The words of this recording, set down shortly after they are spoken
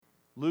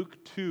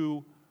Luke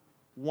 2,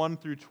 1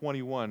 through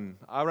 21.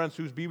 Abran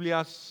sus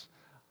Biblias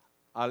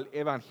al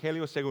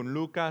Evangelio según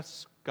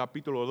Lucas,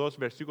 capítulo 2,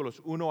 versículos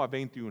 1 a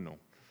 21.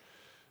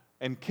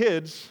 And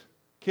kids,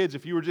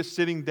 if you were just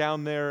sitting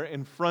down there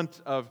in front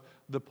of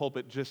the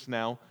pulpit just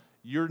now,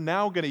 you're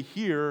now going to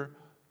hear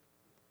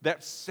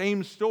that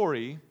same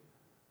story,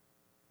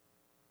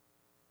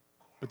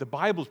 but the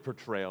Bible's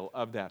portrayal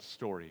of that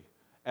story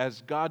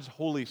as God's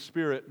Holy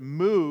Spirit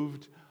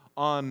moved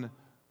on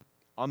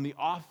the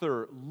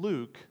author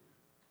Luke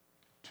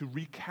to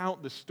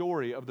recount the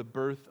story of the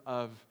birth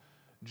of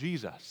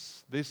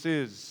Jesus. This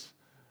is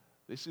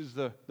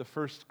the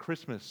first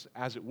Christmas,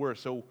 as it were.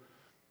 So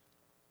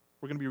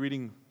we're going to be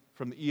reading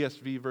from the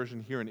ESV version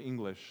here in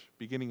English,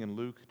 beginning in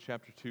Luke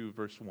chapter 2,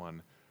 verse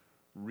 1.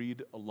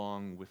 Read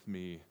along with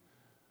me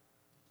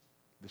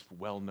this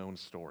well-known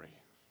story.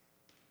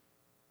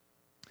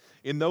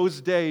 In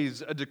those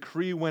days, a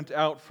decree went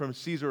out from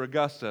Caesar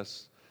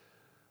Augustus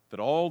that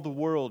all the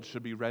world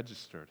should be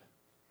registered.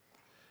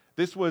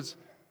 This was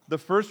the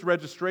first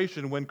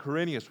registration when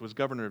Quirinius was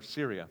governor of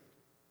Syria.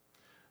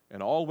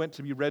 And all went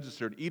to be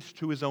registered, each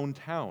to his own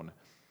town.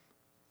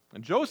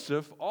 And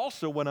Joseph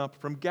also went up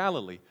from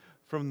Galilee,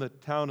 from the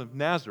town of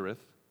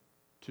Nazareth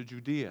to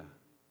Judea,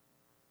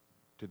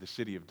 to the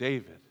city of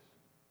David,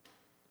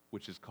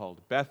 which is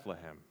called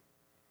Bethlehem,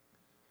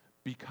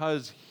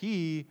 because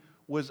he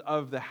was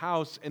of the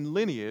house and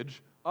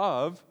lineage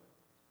of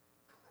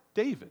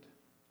David,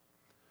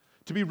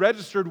 to be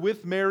registered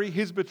with Mary,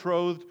 his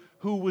betrothed,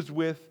 who was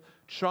with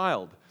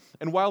child.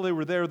 And while they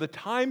were there, the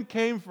time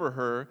came for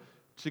her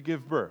to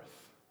give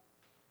birth.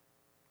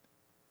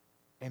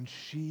 And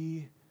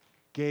she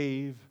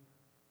gave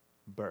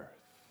birth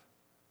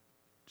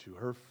to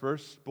her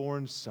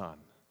firstborn son,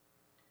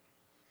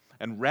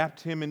 and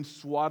wrapped him in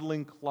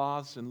swaddling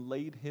cloths and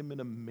laid him in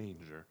a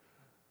manger,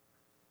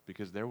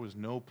 because there was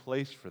no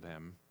place for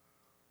them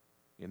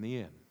in the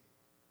inn.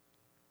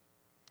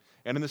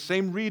 And in the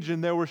same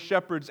region there were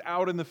shepherds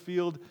out in the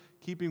field,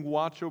 keeping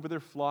watch over their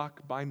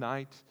flock by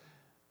night.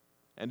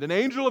 And an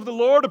angel of the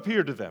Lord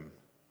appeared to them,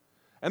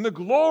 and the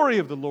glory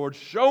of the Lord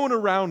shone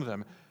around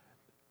them,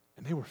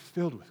 and they were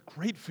filled with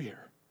great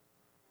fear.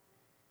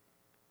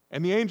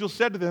 And the angel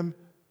said to them,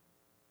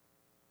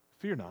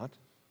 "Fear not,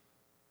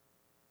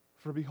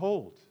 for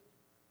behold,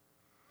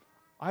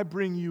 I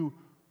bring you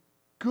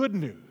good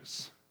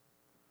news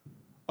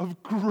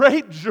of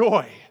great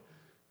joy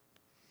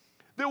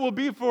that will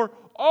be for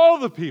all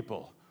the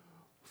people.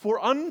 For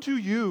unto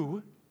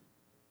you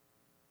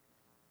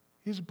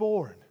is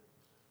born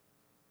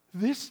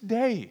this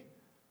day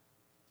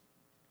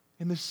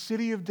in the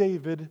city of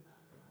David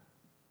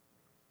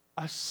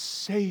a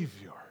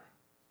Savior,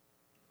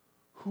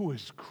 who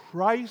is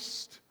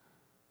Christ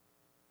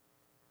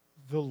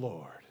the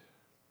Lord.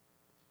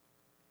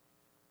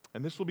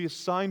 And this will be a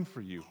sign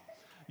for you.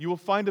 You will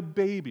find a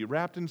baby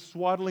wrapped in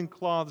swaddling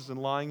cloths and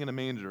lying in a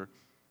manger."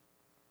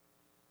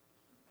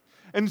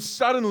 And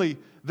suddenly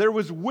there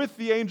was with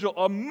the angel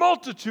a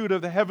multitude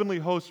of the heavenly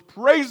hosts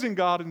praising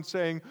God and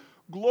saying,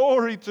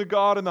 "Glory to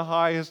God in the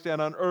highest,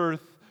 and on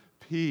earth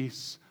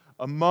peace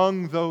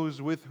among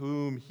those with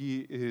whom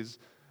He is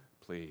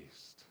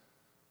pleased."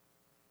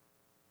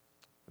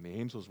 When the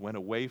angels went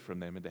away from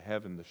them into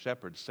heaven, the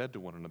shepherds said to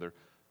one another,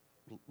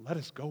 "Let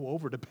us go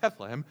over to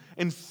Bethlehem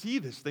and see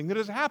this thing that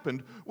has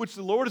happened, which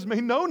the Lord has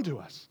made known to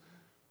us."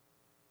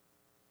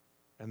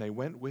 And they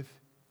went with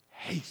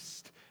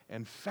haste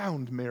and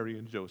found Mary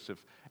and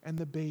Joseph and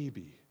the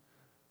baby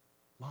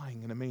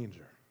lying in a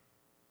manger.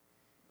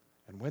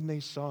 And when they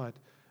saw it,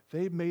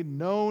 they made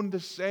known the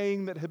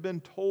saying that had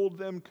been told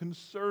them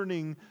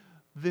concerning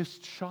this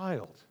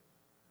child.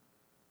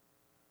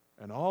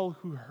 And all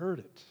who heard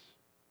it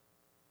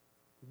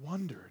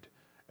wondered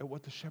at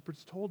what the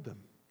shepherds told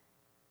them.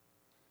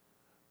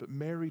 But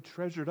Mary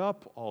treasured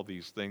up all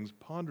these things,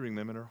 pondering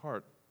them in her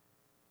heart.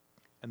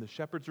 And the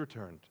shepherds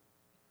returned,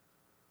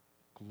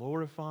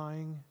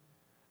 glorifying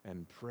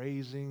and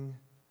praising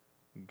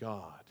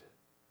God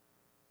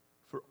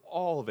for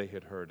all they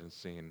had heard and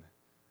seen,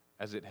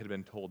 as it had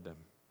been told them.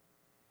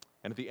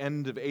 And at the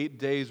end of 8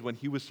 days, when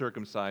he was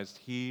circumcised,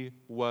 he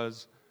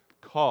was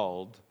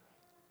called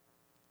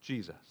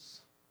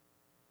Jesus,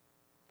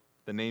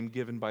 the name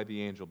given by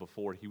the angel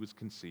before he was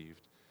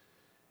conceived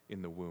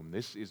in the womb.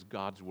 This is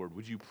God's word.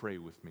 Would you pray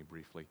with me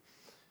briefly?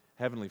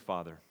 Heavenly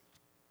Father,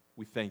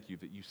 we thank you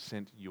that you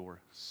sent your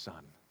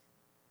Son.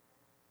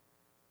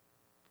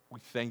 We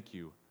thank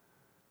you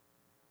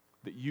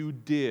that you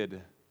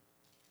did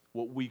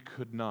what we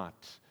could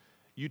not.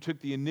 You took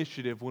the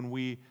initiative when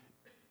we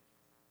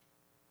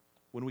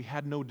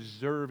had no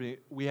deserving,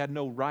 we had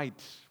no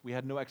right, we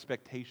had no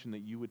expectation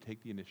that you would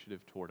take the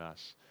initiative toward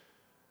us.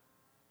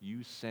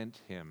 You sent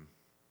him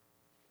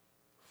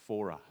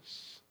for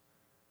us,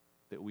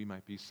 that we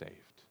might be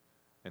saved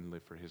and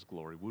live for his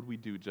glory. Would we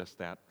do just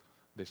that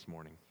this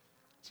morning?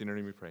 It's in your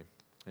name we pray.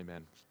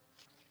 Amen.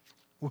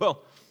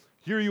 Well,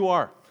 here you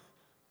are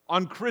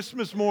on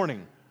Christmas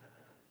morning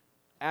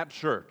at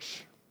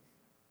church.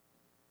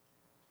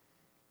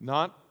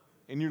 Not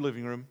in your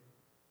living room,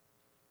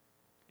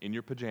 in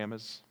your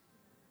pajamas.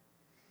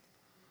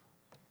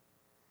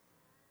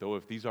 Though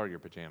if these are your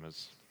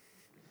pajamas,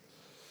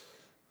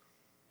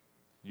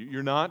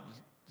 you're not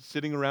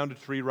sitting around a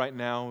tree right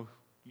now.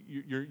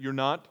 You're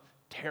not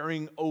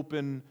tearing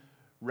open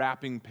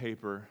wrapping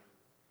paper.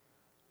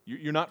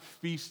 You're not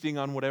feasting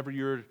on whatever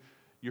your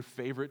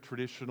favorite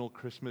traditional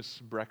Christmas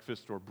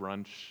breakfast or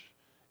brunch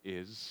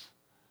is.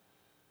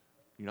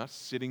 You're not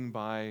sitting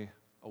by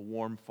a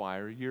warm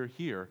fire. You're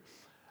here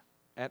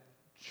at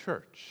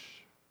church.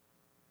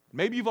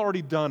 Maybe you've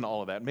already done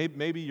all of that.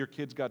 Maybe your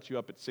kids got you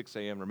up at 6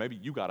 a.m., or maybe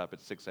you got up at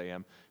 6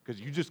 a.m.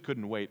 because you just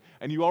couldn't wait,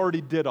 and you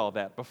already did all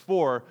that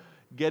before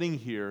getting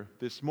here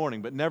this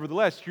morning. But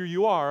nevertheless, here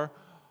you are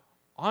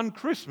on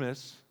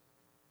Christmas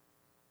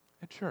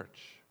at church.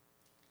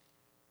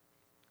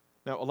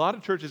 Now, a lot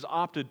of churches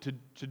opted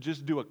to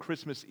just do a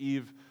Christmas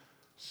Eve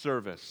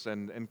service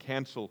and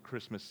cancel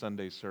Christmas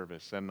Sunday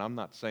service. And I'm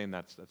not saying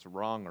that's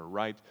wrong or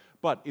right,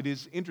 but it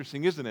is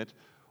interesting, isn't it,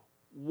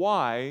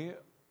 why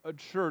a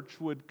church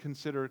would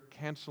consider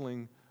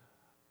canceling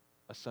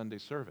a Sunday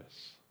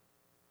service.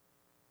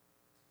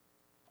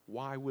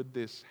 Why would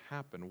this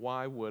happen?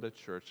 Why would a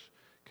church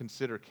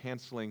consider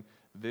canceling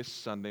this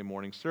Sunday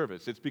morning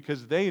service? It's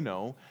because they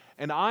know,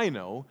 and I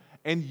know,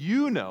 and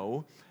you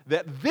know,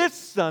 that this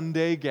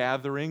Sunday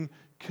gathering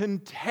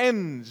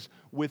contends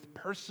with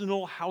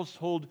personal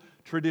household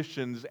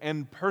traditions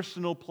and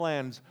personal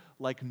plans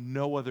like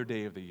no other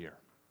day of the year.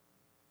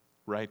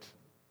 Right?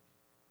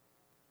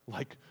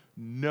 Like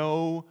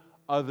no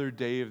other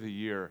day of the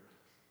year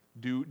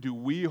do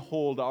we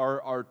hold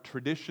our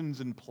traditions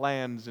and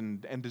plans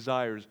and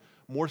desires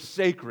more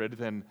sacred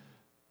than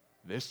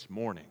this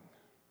morning.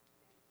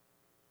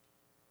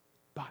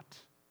 But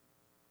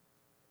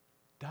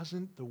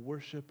doesn't the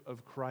worship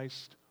of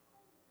Christ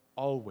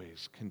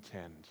always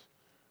contend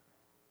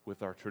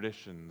with our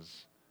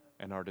traditions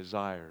and our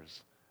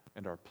desires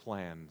and our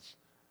plans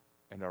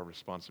and our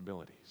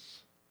responsibilities?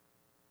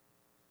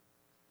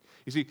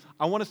 You see,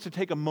 I want us to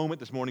take a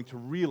moment this morning to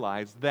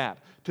realize that,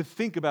 to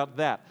think about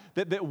that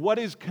what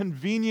is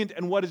convenient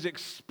and what is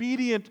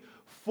expedient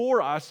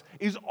for us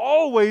is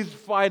always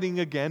fighting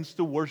against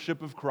the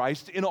worship of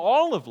Christ in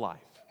all of life.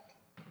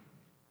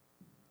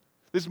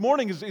 This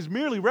morning is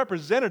merely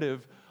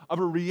representative of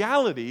a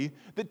reality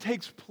that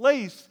takes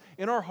place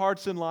in our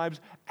hearts and lives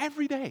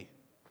every day.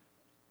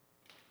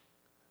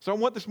 So I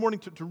want this morning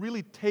to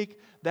really take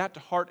that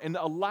to heart and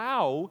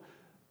allow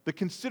the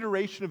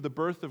consideration of the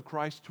birth of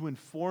Christ to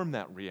inform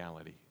that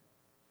reality.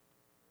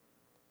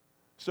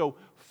 So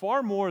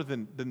far more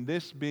than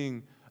this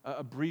being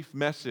a brief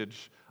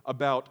message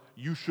about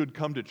you should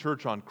come to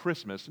church on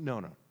Christmas,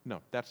 no,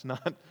 that's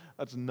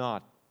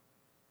not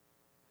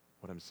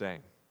what I'm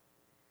saying.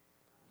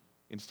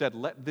 Instead,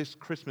 let this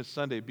Christmas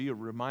Sunday be a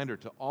reminder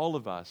to all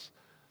of us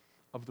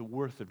of the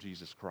worth of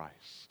Jesus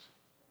Christ.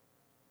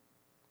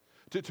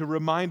 To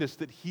remind us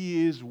that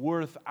He is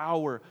worth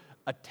our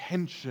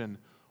attention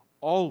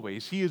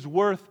always. He is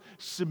worth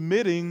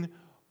submitting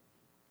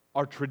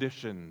our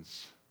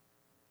traditions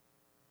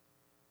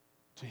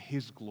to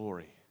His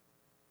glory.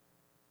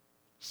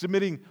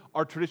 Submitting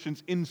our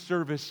traditions in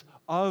service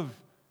of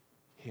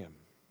Him.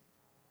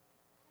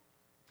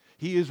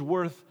 He is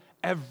worth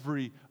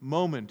every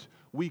moment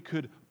we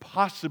could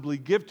possibly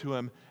give to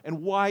Him.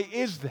 And why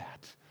is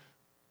that?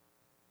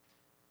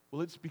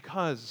 Well, it's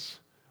because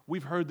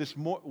we've heard this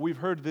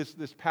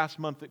past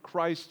month that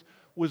Christ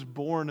was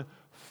born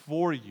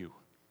for you.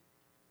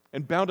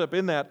 And bound up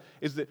in that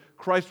is that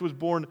Christ was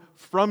born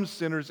from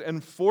sinners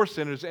and for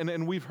sinners.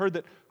 And we've heard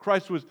that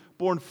Christ was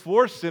born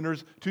for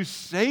sinners to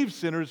save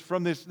sinners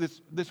from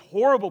this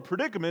horrible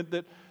predicament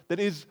that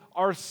is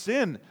our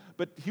sin.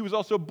 But He was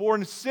also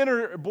born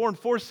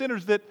for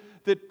sinners that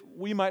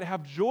we might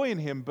have joy in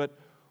Him. But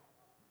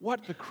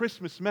what the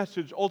Christmas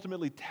message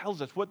ultimately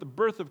tells us, what the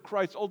birth of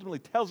Christ ultimately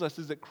tells us,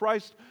 is that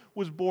Christ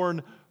was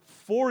born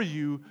for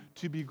you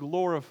to be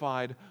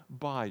glorified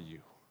by you.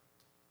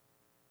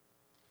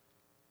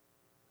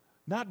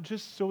 Not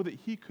just so that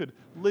He could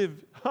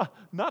live,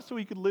 not so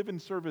He could live in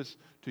service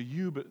to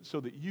you, but so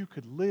that you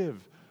could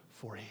live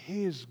for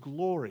His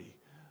glory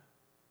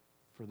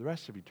for the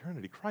rest of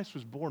eternity. Christ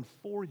was born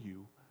for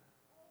you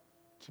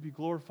to be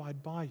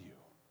glorified by you.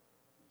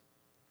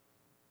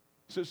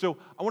 So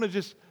I want to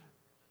just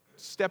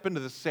step into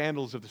the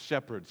sandals of the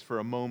shepherds for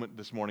a moment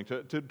this morning,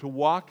 to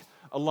walk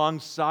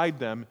alongside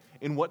them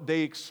in what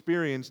they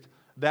experienced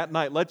that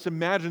night. Let's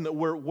imagine that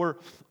we're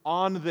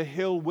on the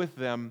hill with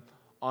them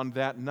on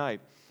that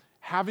night,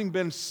 having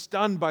been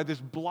stunned by this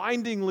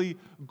blindingly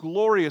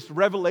glorious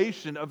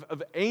revelation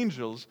of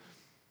angels.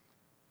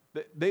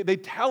 They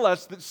tell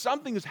us that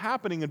something is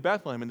happening in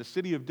Bethlehem, in the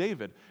city of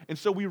David. And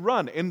so we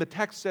run, and the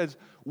text says,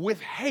 with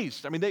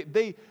haste. I mean,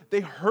 they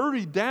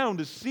hurried down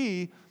to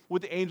see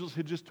what the angels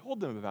had just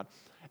told them about.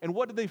 And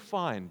what did they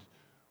find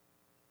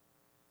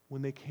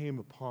when they came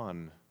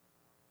upon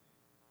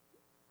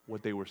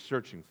what they were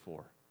searching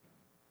for?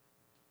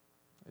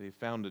 They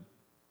found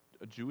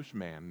a Jewish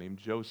man named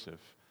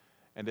Joseph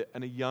and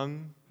a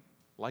young,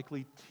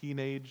 likely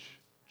teenage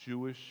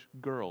Jewish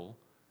girl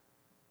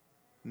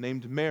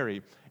named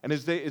Mary. And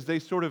as they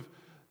sort of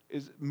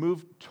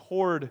moved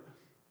toward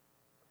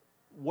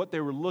what they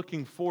were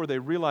looking for, they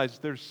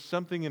realized there's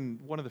something in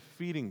one of the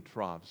feeding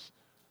troughs.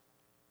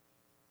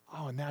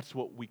 Oh, and that's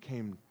what we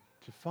came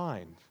to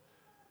find.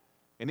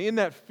 And in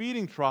that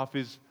feeding trough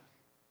is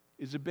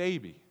a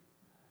baby.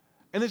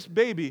 And this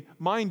baby,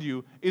 mind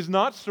you, is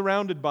not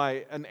surrounded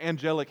by an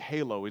angelic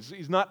halo.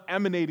 He's not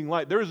emanating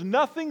light. There is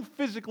nothing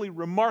physically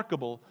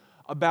remarkable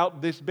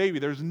about this baby.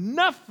 There's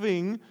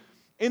nothing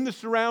in the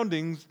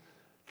surroundings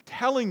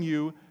telling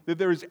you that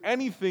there is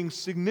anything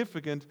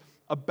significant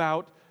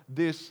about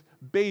this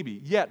baby.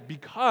 Yet,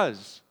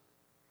 because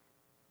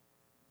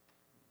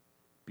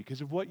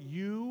of what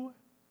you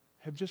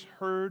have just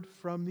heard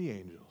from the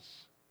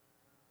angels,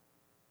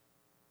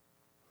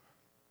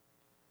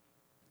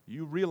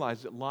 you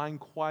realize that lying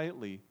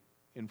quietly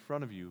in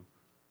front of you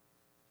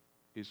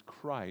is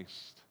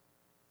Christ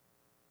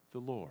the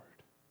Lord,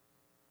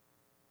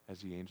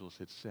 as the angels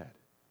had said.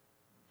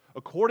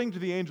 According to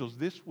the angels,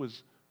 this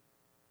was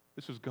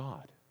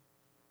God.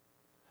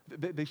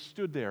 They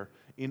stood there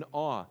in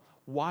awe,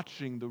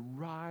 watching the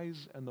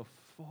rise and the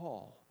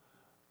fall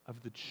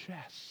of the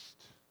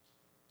chest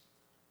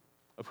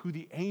of who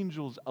the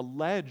angels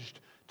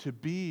alleged to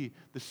be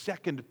the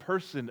second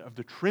person of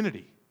the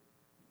Trinity.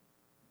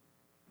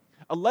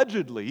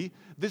 Allegedly,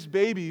 this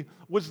baby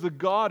was the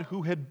God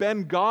who had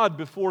been God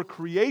before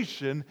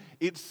creation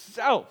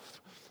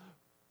itself,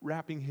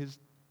 wrapping his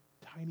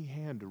tiny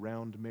hand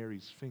around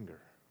Mary's finger.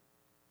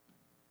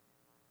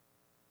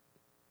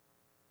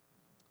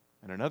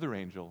 And another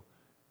angel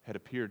had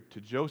appeared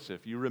to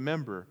Joseph. You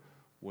remember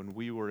when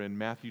we were in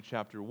Matthew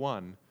chapter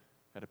 1,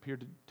 had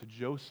appeared to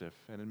Joseph,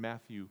 and in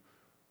Matthew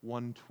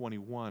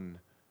 1:21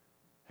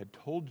 had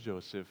told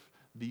Joseph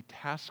the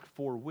task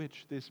for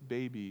which this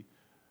baby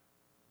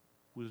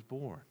was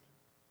born.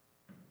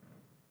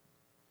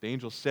 The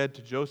angel said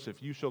to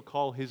Joseph, "You shall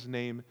call his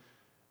name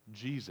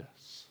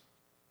Jesus,"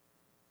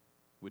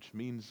 which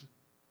means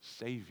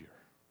Savior,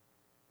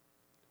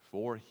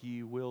 for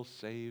he will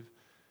save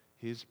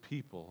his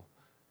people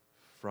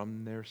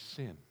from their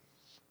sins.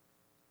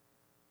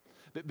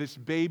 This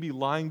baby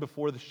lying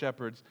before the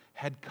shepherds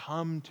had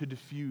come to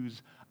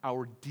diffuse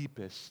our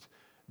deepest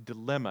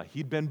dilemma.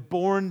 He'd been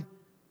born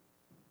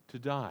to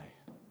die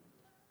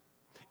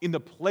in the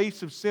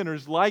place of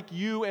sinners like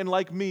you and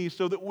like me,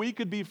 so that we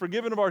could be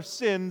forgiven of our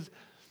sins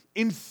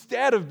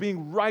instead of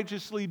being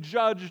righteously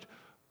judged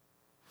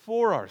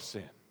for our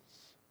sins.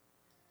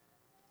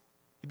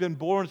 He'd been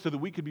born so that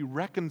we could be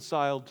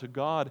reconciled to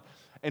God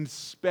and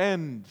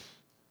spend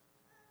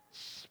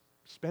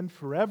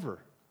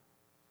forever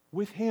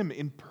with Him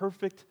in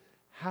perfect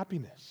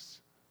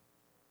happiness.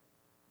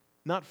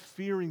 Not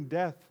fearing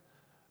death,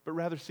 but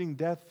rather seeing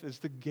death as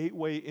the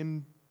gateway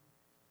into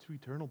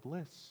eternal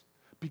bliss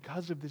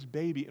because of this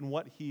baby and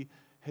what he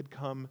had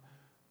come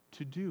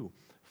to do.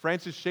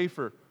 Francis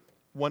Schaeffer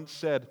once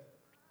said,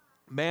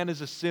 "Man is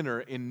a sinner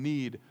in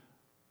need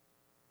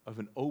of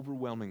an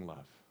overwhelming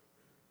love."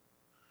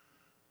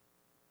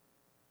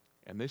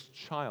 And this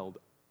child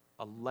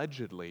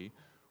allegedly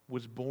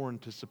was born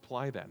to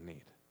supply that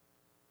need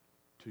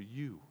to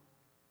you,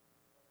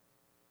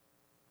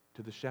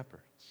 to the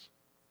shepherds.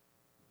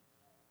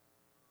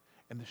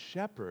 And the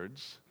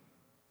shepherds,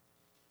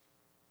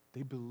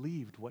 they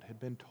believed what had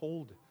been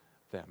told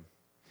them.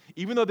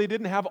 Even though they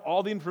didn't have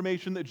all the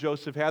information that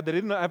Joseph had, they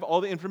didn't have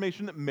all the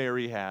information that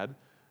Mary had,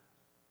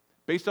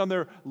 based on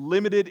their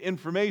limited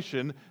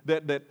information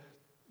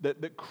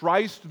that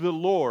Christ the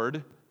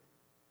Lord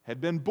had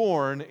been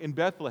born in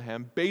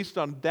Bethlehem, based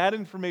on that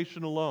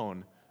information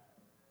alone,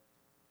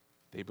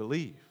 they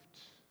believed.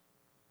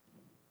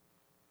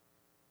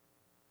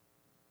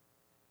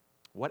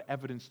 What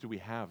evidence do we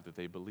have that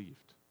they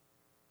believed?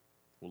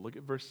 Well, look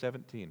at verse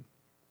 17.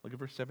 Look at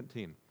verse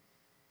 17.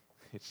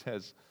 It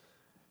says,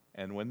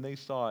 "And when they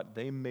saw it,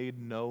 they made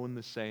known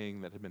the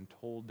saying that had been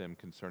told them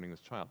concerning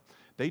this child."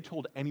 They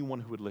told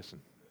anyone who would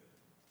listen.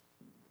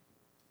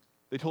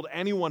 They told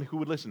anyone who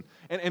would listen.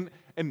 And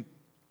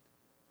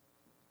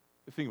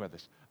think about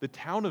this. The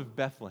town of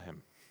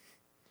Bethlehem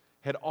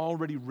had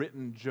already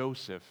written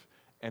Joseph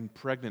and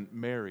pregnant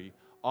Mary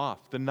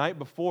off. The night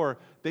before,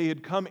 they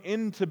had come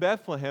into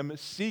Bethlehem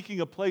seeking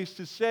a place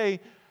to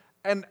stay,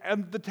 and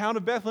the town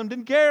of Bethlehem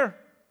didn't care.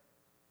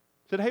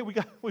 Said, "Hey, we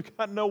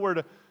got nowhere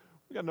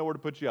to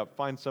put you up.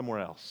 Find somewhere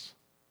else."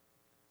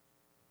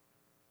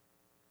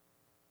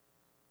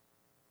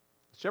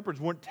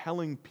 Shepherds weren't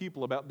telling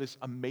people about this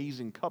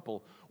amazing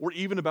couple or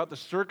even about the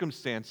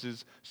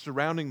circumstances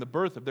surrounding the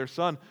birth of their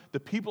son. The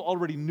people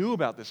already knew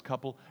about this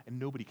couple, and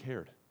nobody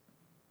cared.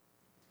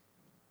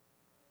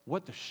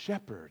 What the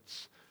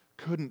shepherds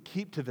couldn't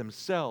keep to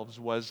themselves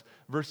was,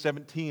 verse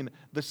 17,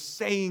 the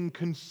saying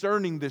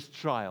concerning this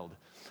child,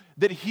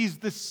 that he's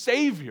the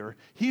Savior,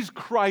 he's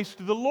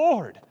Christ the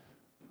Lord.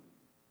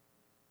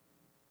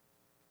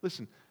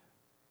 Listen,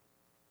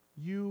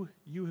 you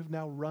have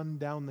now run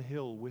down the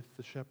hill with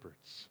the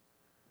shepherds.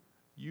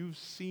 You've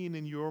seen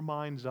in your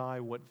mind's eye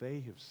what they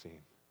have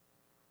seen.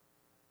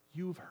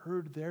 You've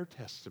heard their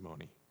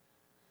testimony.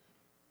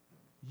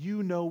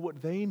 you know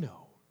what they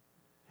know.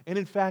 And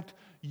in fact,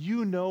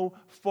 you know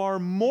far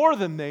more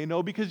than they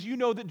know because you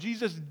know that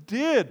Jesus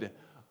did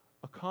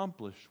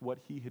accomplish what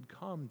he had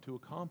come to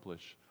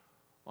accomplish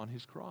on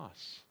his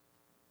cross.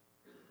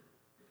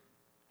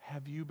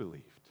 Have you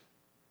believed?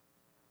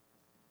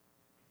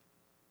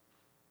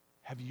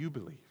 Have you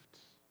believed?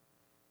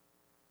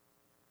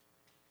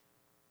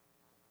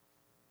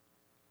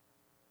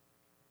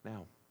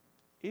 Now,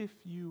 if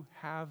you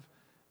have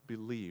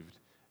believed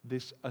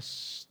this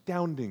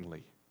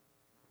astoundingly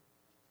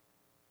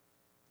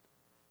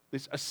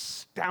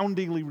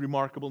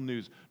remarkable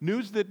news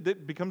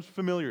that becomes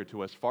familiar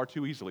to us far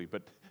too easily,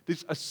 but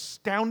this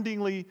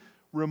astoundingly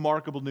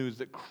remarkable news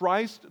that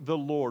Christ the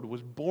Lord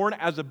was born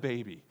as a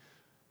baby.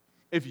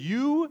 If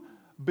you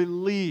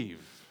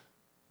believe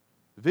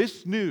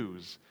this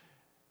news,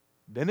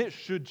 then it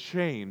should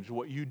change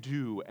what you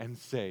do and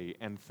say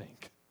and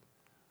think.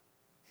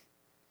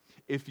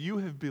 If you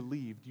have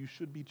believed, you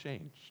should be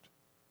changed.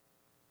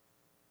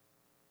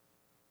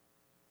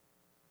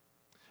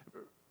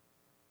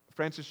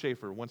 Francis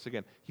Schaeffer, once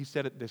again, he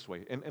said it this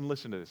way, and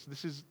listen to this.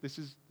 This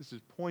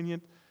is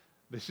poignant.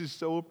 This is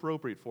so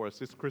appropriate for us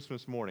this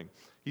Christmas morning.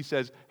 He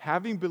says,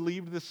 having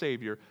believed the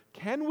Savior,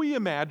 can we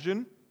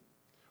imagine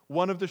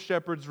one of the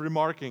shepherds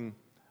remarking,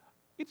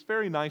 "It's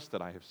very nice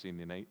that I have seen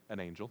an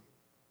angel.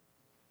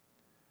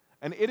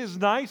 And it is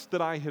nice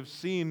that I have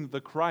seen the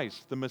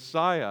Christ, the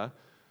Messiah,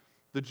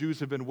 the Jews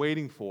have been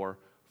waiting for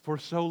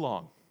so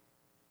long.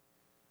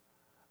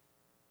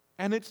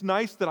 And it's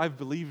nice that I've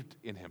believed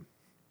in him,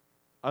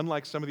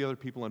 unlike some of the other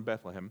people in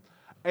Bethlehem.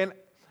 And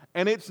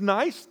it's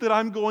nice that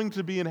I'm going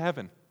to be in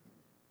heaven.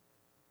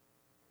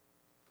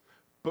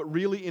 But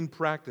really, in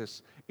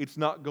practice, it's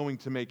not going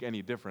to make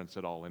any difference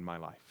at all in my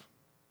life."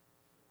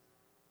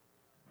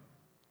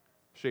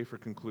 Schaeffer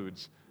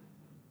concludes,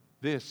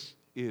 this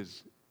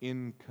is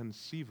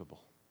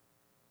inconceivable,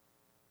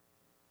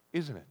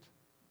 isn't it?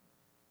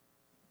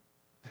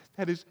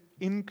 That is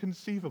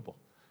inconceivable.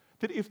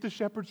 That if the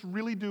shepherds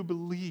really do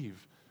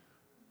believe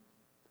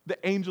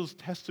the angel's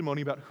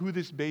testimony about who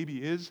this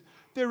baby is,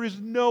 there is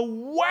no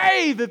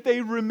way that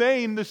they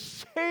remain the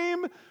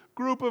same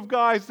group of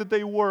guys that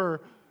they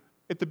were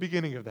at the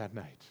beginning of that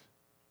night.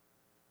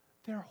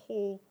 Their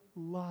whole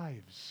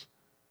lives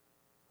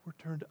were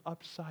turned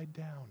upside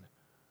down.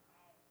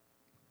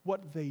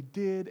 What they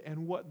did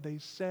and what they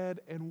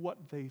said and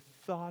what they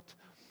thought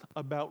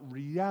about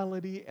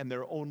reality and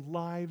their own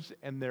lives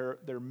and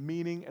their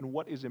meaning and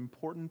what is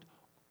important,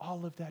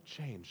 all of that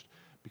changed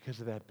because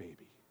of that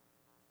baby.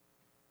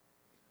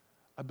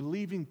 A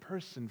believing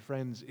person,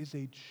 friends, is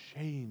a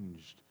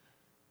changed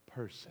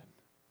person.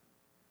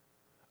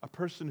 A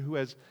person who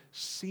has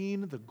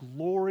seen the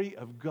glory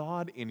of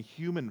God in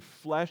human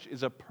flesh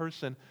is a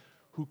person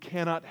who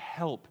cannot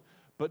help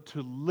but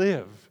to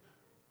live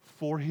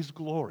for his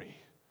glory.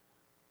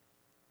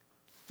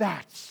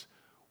 That's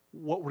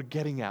what we're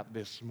getting at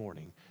this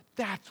morning.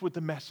 That's what the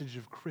message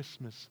of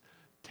Christmas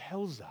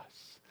tells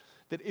us.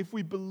 That if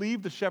we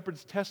believe the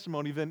shepherd's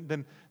testimony,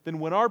 then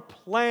when our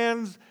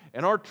plans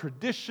and our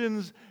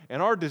traditions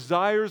and our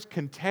desires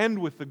contend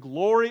with the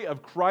glory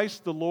of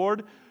Christ the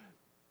Lord,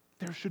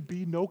 there should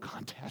be no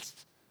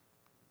contest.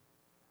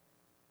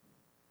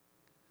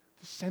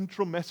 The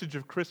central message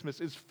of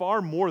Christmas is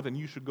far more than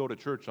you should go to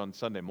church on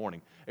Sunday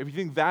morning. If you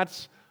think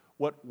that's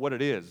what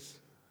it is,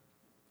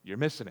 you're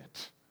missing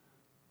it.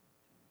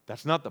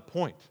 That's not the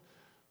point.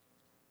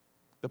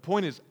 The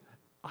point is,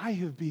 I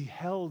have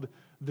beheld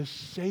the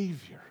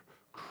Savior,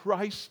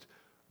 Christ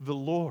the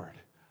Lord.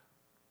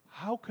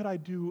 How could I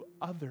do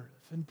other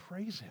than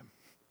praise him?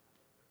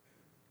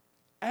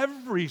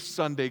 Every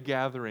Sunday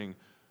gathering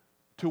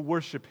to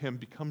worship him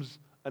becomes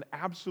an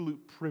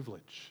absolute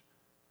privilege.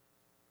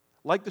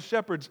 Like the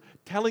shepherds,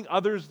 telling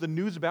others the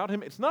news about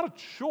him, it's not a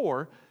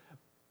chore,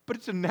 but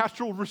it's a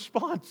natural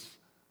response.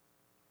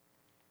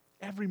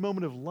 Every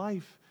moment of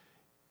life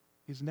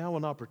is now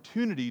an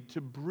opportunity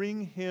to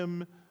bring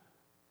him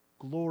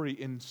glory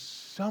in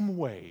some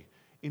way,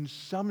 in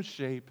some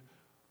shape,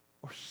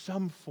 or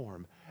some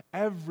form.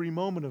 Every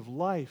moment of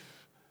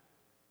life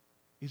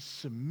is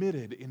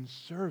submitted in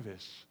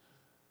service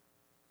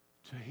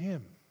to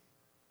him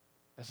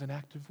as an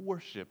act of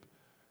worship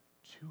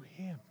to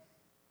him.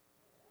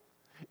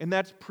 And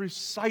that's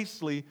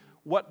precisely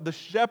what the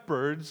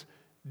shepherds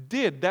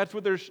did. That's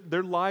what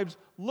their lives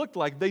looked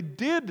like. They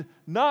did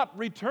not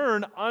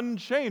return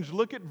unchanged.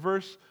 Look at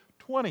verse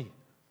 20.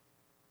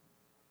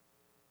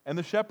 And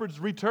the shepherds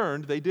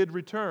returned, they did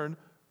return,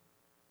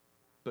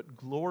 but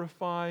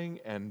glorifying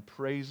and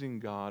praising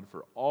God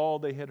for all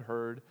they had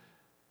heard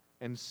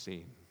and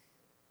seen,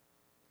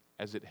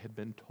 as it had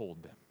been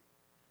told them.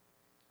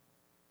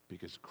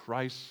 Because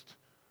Christ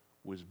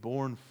was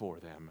born for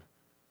them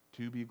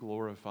to be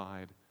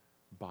glorified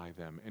by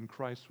them. And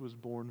Christ was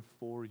born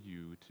for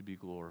you to be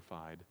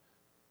glorified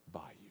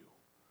by you.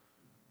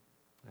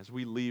 As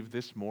we leave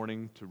this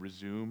morning to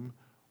resume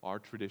our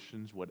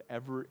traditions,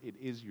 whatever it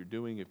is you're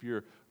doing, if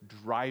you're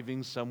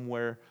driving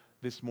somewhere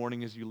this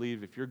morning as you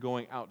leave, if you're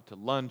going out to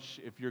lunch,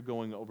 if you're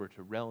going over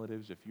to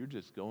relatives, if you're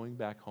just going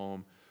back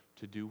home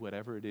to do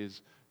whatever it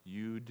is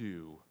you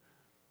do,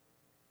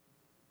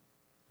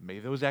 may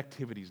those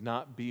activities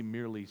not be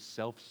merely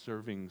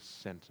self-serving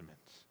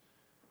sentiments,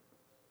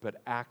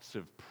 but acts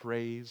of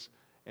praise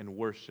and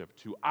worship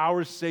to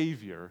our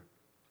Savior,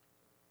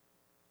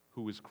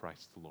 who is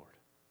Christ the Lord.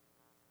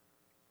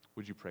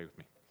 Would you pray with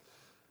me?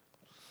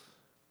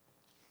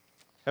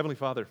 Heavenly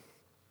Father,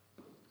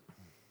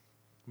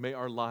 may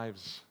our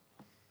lives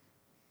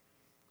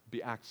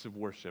be acts of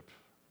worship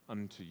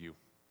unto you.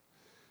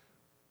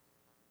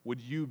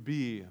 Would you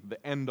be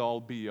the end-all,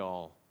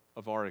 be-all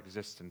of our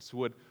existence?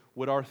 Would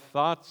our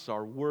thoughts,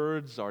 our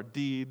words, our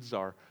deeds,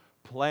 our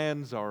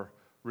plans, our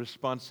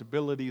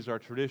responsibilities, our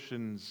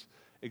traditions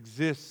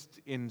exist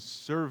in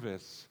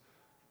service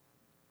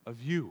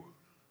of you?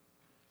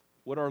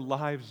 Would our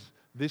lives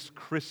this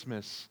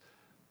Christmas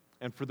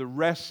and for the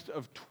rest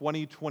of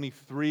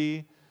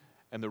 2023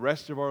 and the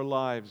rest of our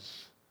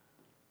lives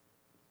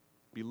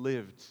be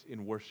lived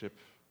in worship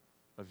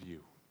of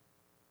you?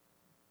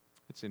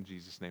 It's in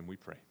Jesus' name we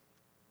pray.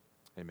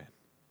 Amen.